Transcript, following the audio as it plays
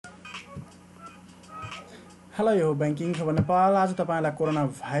Hello यो banking खबर नेपाल। आज तपाईलाई कोरोना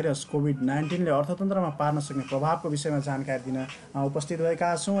भाइरस कोभिड-19 ले अर्थतन्त्रमा पार्न सक्ने प्रभावको विषयमा जानकारी दिन उपस्थित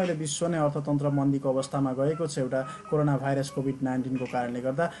भएका छौँ। अहिले विश्व नै अर्थतन्त्र मन्दीको अवस्थामा गएको छ। एउटा कोरोना भाइरस कोभिड-19 को कारणले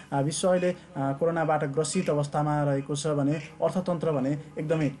गर्दा विश्व अहिले कोरोनाबाट ग्रसित अवस्थामा रहेको छ भने अर्थतन्त्र भने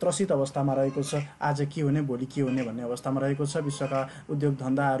एकदमै त्रसित अवस्थामा रहेको छ। आज के हुने भोलि के हुने भन्ने अवस्थामा रहेको छ। विश्वका उद्योग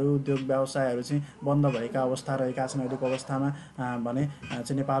धन्दाहरू उद्योग व्यवसायहरू चाहिँ बन्द भएका अवस्था रहेका छन्। अहिलेको अवस्थामा भने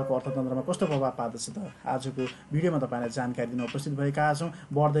चाहिँ नेपालको अर्थतन्त्रमा कस्तो प्रभाव पार्दछ त आजको भिडियोमा तपाईलाई जानकारी दिन उपस्थित भएका छौँ।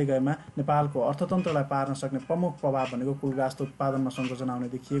 बढ्दै गएमा नेपालको अर्थतन्त्रलाई पार्न सक्ने प्रमुख प्रभाव भनेको कुलगास्त उत्पादनमा सङ्कुचन आउने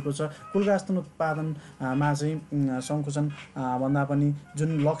देखिएको छ। कुलगास्त उत्पादनमा चाहिँ सङ्कुचन भन्दा पनि जुन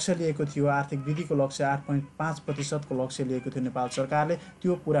लक्ष्य लिएको थियो, आर्थिक वृद्धिको लक्ष्य 8.5% को लक्ष्य लिएको थियो नेपाल सरकारले,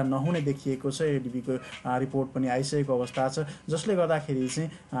 त्यो पुरा नहुने देखिएको छ। एडिबीको रिपोर्ट पनि आइसकेको अवस्था छ, जसले गर्दाखेरि चाहिँ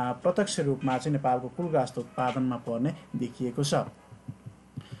प्रत्यक्ष रूपमा चाहिँ नेपालको कुलगास्त उत्पादनमा पर्ने देखिएको छ।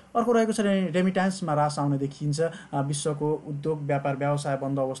 अर्को रहेको छ रेमिट्यान्समा ह्रास आउने देखिन्छ। विश्वको उद्योग व्यापार व्यवसाय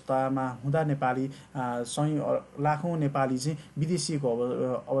बन्द अवस्थामा हुँदा नेपाली लाखौँ नेपाली चाहिँ विदेशीको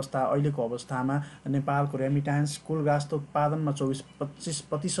अवस्था अहिलेको अवस्थामा नेपालको रेमिट्यान्स कुलगास्त उत्पादनमा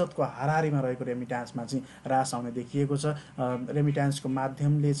 24-25% को हाराहारीमा रहेको रेमिट्यान्समा चाहिँ ह्रास आउने देखिएको छ। रेमिट्यान्सको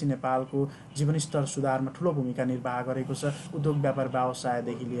माध्यमले चाहिँ नेपालको जीवनस्तर सुधारमा ठुलो भूमिका निर्वाह गरेको छ। उद्योग व्यापार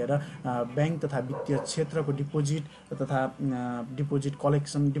व्यवसायदेखि लिएर बैंक तथा वित्तीय क्षेत्रको डिपोजिट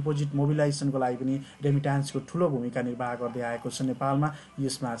कलेक्सन डिपोजिट मोबिलाइजेसनको लागि पनि रेमिट्यान्सको ठुलो भूमिका निर्वाह गर्दै आएको छ नेपालमा।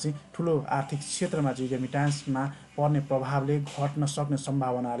 यसमा चाहिँ ठुलो आर्थिक क्षेत्रमा चाहिँ रेमिट्यान्समा पर्ने प्रभावले घट्न सक्ने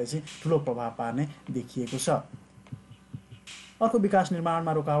सम्भावनाले चाहिँ ठुलो प्रभाव पार्ने देखिएको छ। अर्को विकास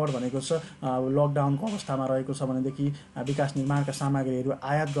निर्माणमा रोकावट भनेको छ लकडाउनको अवस्थामा रहेको छ भनेदेखि विकास निर्माणका सामग्रीहरू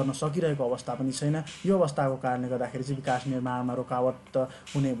आयात गर्न सकिरहेको अवस्था पनि छैन। यो अवस्थाको कारणले गर्दाखेरि चाहिँ विकास निर्माणमा रोकावट त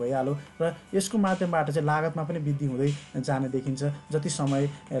हुने भइहाल्यो र यसको माध्यमबाट चाहिँ लागतमा पनि वृद्धि हुँदै जाने देखिन्छ। जति समय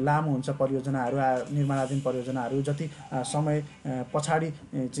लामो हुन्छ परियोजनाहरू निर्माणाधीन परियोजनाहरू जति समय पछाडि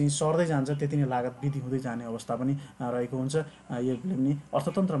चाहिँ सर्दै जान्छ त्यति नै लागत वृद्धि हुँदै जाने अवस्था पनि रहेको हुन्छ। यसले पनि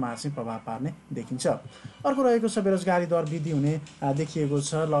अर्थतन्त्रमा चाहिँ प्रभाव पार्ने देखिन्छ। अर्को रहेको छ बेरोजगारी दर वृद्धि हुने देखिएको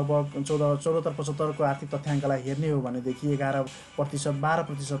छ। लगभग 74-75 को आर्थिक तथ्याङ्कलाई हेर्ने हो भनेदेखि 11%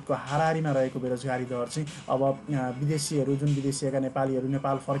 12% को हाराहारीमा रहेको बेरोजगारी दर चाहिँ अब विदेशीहरू जुन विदेशीका नेपालीहरू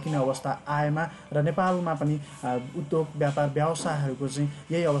नेपाल फर्किने अवस्था आएमा र नेपालमा पनि उद्योग व्यापार व्यवसायहरूको चाहिँ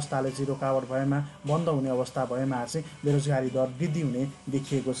यही अवस्थाले चाहिँ रोकावट भएमा बन्द हुने अवस्था भएमा चाहिँ बेरोजगारी दर वृद्धि हुने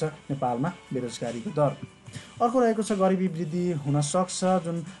देखिएको छ नेपालमा बेरोजगारीको दर। अर्को रहेको छ गरिबी वृद्धि हुन सक्छ।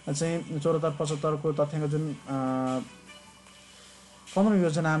 जुन चाहिँ 74-75 को तथ्याङ्क जुन 15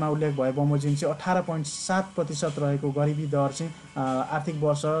 योजनामा उल्लेख भए बमोजिम चाहिँ 18.7% रहेको गरिबी दर चाहिँ आर्थिक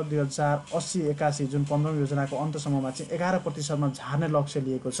वर्ष 2080-81 जुन 15 योजनाको अन्तसम्ममा चाहिँ 11% मा झार्ने लक्ष्य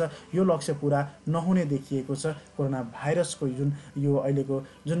लिएको छ। यो लक्ष्य पुरा नहुने देखिएको छ। कोरोना भाइरसको जुन यो अहिलेको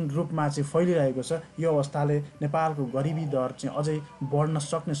जुन रूपमा चाहिँ फैलिरहेको छ यो अवस्थाले नेपालको गरिबी दर चाहिँ अझै बढ्न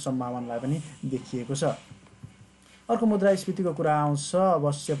सक्ने सम्भावनालाई पनि देखिएको छ। अर्को मुद्रास्फीतिको कुरा आउँछ।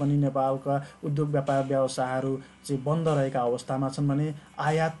 अवश्य पनि नेपालका उद्योग व्यापार व्यवसायहरू चाहिँ बन्द रहेका अवस्थामा छन् भने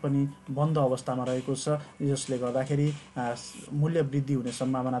आयात पनि बन्द अवस्थामा रहेको छ, जसले गर्दाखेरि मूल्य वृद्धि हुने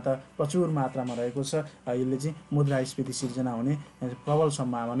सम्भावना त प्रचुर मात्रामा रहेको छ। यसले चाहिँ मुद्रास्फीति सिर्जना हुने प्रबल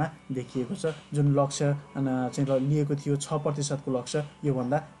सम्भावना देखिएको छ। जुन लक्ष्य चाहिँ लिएको थियो 6% को लक्ष्य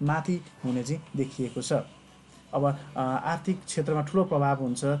योभन्दा माथि हुने चाहिँ देखिएको छ। अब आर्थिक क्षेत्रमा ठुलो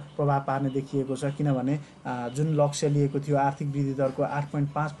प्रभाव पार्ने देखिएको छ, किनभने जुन लक्ष्य लिएको थियो आर्थिक वृद्धि दरको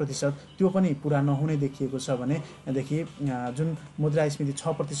 8.5% त्यो पनि पुरा नहुने देखिएको छ भनेदेखि जुन मुद्रास्फीति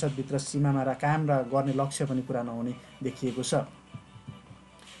 6% भित्र सीमामा कायम गर्ने लक्ष्य पनि पुरा नहुने देखिएको छ।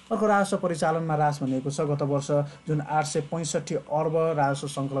 अर्को राजस्व परिचालनमा ह्रास भनेको छ। गत वर्ष जुन 865 अर्ब राजस्व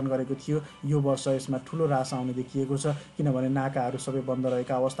सङ्कलन गरेको थियो यो वर्ष यसमा ठुलो ह्रास आउने देखिएको छ, किनभने नाकाहरू सबै बन्द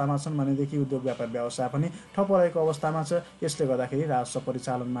रहेका अवस्थामा छन् भनेदेखि उद्योग व्यापार व्यवसाय पनि ठप्प रहेको अवस्थामा छ। यसले गर्दाखेरि राजस्व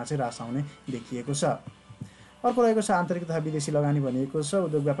परिचालनमा चाहिँ ह्रास आउने देखिएको छ। अर्को रहेको छ आन्तरिक तथा विदेशी लगानी भनेको छ।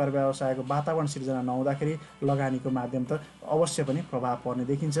 उद्योग व्यापार व्यवसायको वातावरण सिर्जना नहुँदाखेरि लगानीको माध्यम त अवश्य पनि प्रभाव पर्ने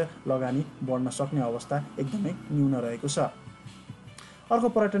देखिन्छ। लगानी बढ्न सक्ने अवस्था एकदमै न्यून रहेको छ। अर्को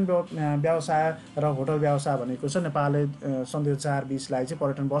पर्यटन व्यवसाय र होटल व्यवसाय भनेको छ। नेपालले सन् 2020 लाई चाहिँ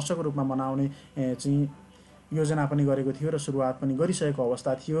पर्यटन वर्षको रूपमा मनाउने चाहिँ योजना पनि गरेको थियो र सुरुवात पनि गरिसकेको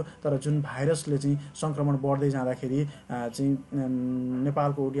अवस्था थियो। तर जुन भाइरसले चाहिँ सङ्क्रमण बढ्दै जाँदाखेरि चाहिँ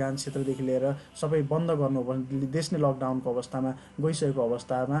नेपालको उड्डयन क्षेत्रदेखि लिएर सबै बन्द गर्नु देश नै लकडाउनको अवस्थामा गइसकेको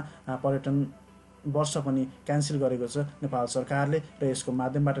अवस्थामा पर्यटन वर्ष पनि क्यान्सल गरेको छ नेपाल सरकारले र यसको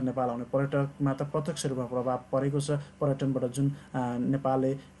माध्यमबाट नेपाल आउने पर्यटकमा त प्रत्यक्ष रूपमा प्रभाव परेको छ। पर्यटनबाट जुन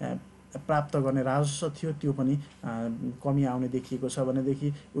नेपालले प्राप्त गर्ने राजस्व थियो त्यो पनि कमी आउने देखिएको छ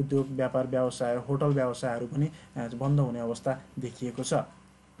भनेदेखि उद्योग व्यापार व्यवसाय होटल व्यवसायहरू पनि बन्द हुने अवस्था देखिएको छ।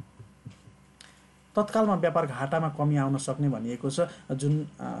 तत्कालमा व्यापार घाटामा कमी आउन सक्ने भनिएको छ, जुन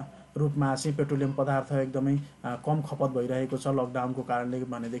रूपमा चाहिँ पेट्रोलियम पदार्थ एकदमै कम खपत भइरहेको छ लकडाउनको कारणले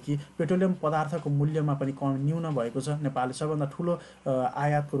भनेदेखि पेट्रोलियम पदार्थको मूल्यमा पनि कम न्यून भएको छ। नेपालले सबभन्दा ठुलो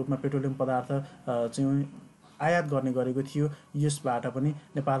आयातको रूपमा पेट्रोलियम पदार्थ चाहिँ आयात गर्ने गरेको थियो। यसबाट पनि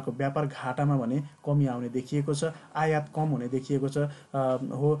नेपालको व्यापार घाटामा भने कमी आउने देखिएको छ, आयात कम हुने देखिएको छ।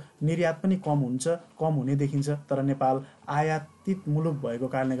 निर्यात पनि कम हुने देखिन्छ, तर नेपाल आयातित मुलुक भएको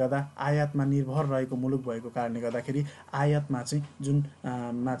कारणले गर्दा, आयातमा निर्भर रहेको मुलुक भएको कारणले गर्दाखेरि आयातमा चाहिँ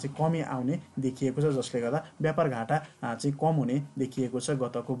मा चाहिँ कमी आउने देखिएको छ, जसले गर्दा व्यापार घाटा चाहिँ कम हुने देखिएको छ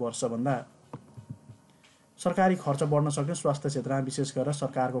गतको वर्षभन्दा। सरकारी खर्च बढ्न सक्ने, स्वास्थ्य क्षेत्रमा विशेष गरेर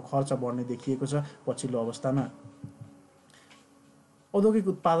सरकारको खर्च बढ्ने देखिएको छ पछिल्लो अवस्थामा। औद्योगिक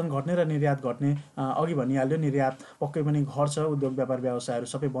उत्पादन घट्ने र निर्यात घट्ने, अघि भनिहाल्यो निर्यात पक्कै पनि घट्छ, उद्योग व्यापार व्यवसायहरू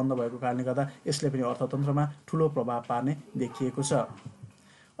सबै बन्द भएको कारणले गर्दा यसले पनि अर्थतन्त्रमा ठुलो प्रभाव पार्ने देखिएको छ।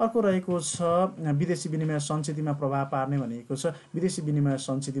 अर्को रहेको छ विदेशी विनिमय सञ्चितमा प्रभाव पार्ने भनेको छ। विदेशी विनिमय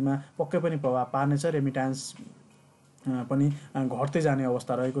सञ्चितमा पक्कै पनि प्रभाव पार्नेछ। रेमिट्यान्स पनि घट्दै जाने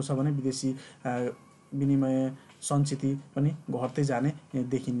अवस्था रहेको छ भने विदेशी विनिमय सञ्चित पनि घट्दै जाने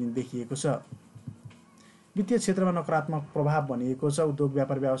देखिएको छ। वित्तीय क्षेत्रमा नकारात्मक प्रभाव भनिएको छ। उद्योग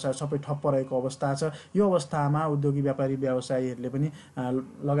व्यापार व्यवसाय सबै ठप्प रहेको अवस्था छ। यो अवस्थामा उद्योगी व्यापारी व्यवसायीहरूले पनि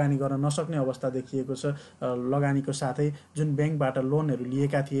लगानी गर्न नसक्ने अवस्था देखिएको छ। लगानीको साथै जुन ब्याङ्कबाट लोनहरू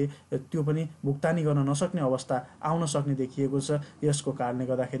लिएका थिए त्यो पनि भुक्तानी गर्न नसक्ने अवस्था आउन सक्ने देखिएको छ। यसको कारणले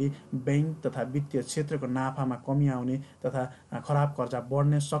गर्दाखेरि ब्याङ्क तथा वित्तीय क्षेत्रको नाफामा कमी आउने तथा खराब कर्जा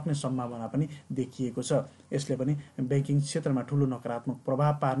बढ्ने सक्ने सम्भावना पनि देखिएको छ। यसले पनि ब्याङ्किङ क्षेत्रमा ठुलो नकारात्मक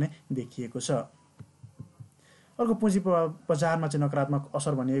प्रभाव पार्ने देखिएको छ। अर्को पुँजी बजारमा चाहिँ नकारात्मक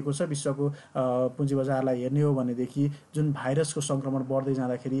असर भनिएको छ। विश्वको पुँजी बजारलाई हेर्ने हो भनेदेखि जुन भाइरसको सङ्क्रमण बढ्दै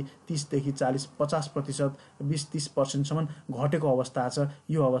जाँदाखेरि 30 देखि 40-50%, 20-30% घटेको अवस्था छ।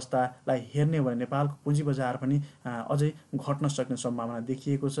 यो अवस्थालाई हेर्ने हो भने नेपालको पुँजी बजार पनि अझै घट्न सक्ने सम्भावना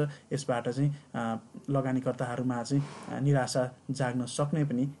देखिएको छ। यसबाट चाहिँ लगानीकर्ताहरूमा चाहिँ निराशा जाग्न सक्ने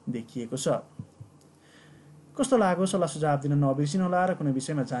पनि देखिएको छ। कस्तो लाग्यो सल्लाह सुझाव दिन नबिर्सिनुहोला र कुनै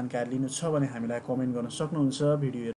विषयमा जानकारी लिनु छ भने हामीलाई कमेन्ट गर्न सक्नुहुन्छ। भिडियो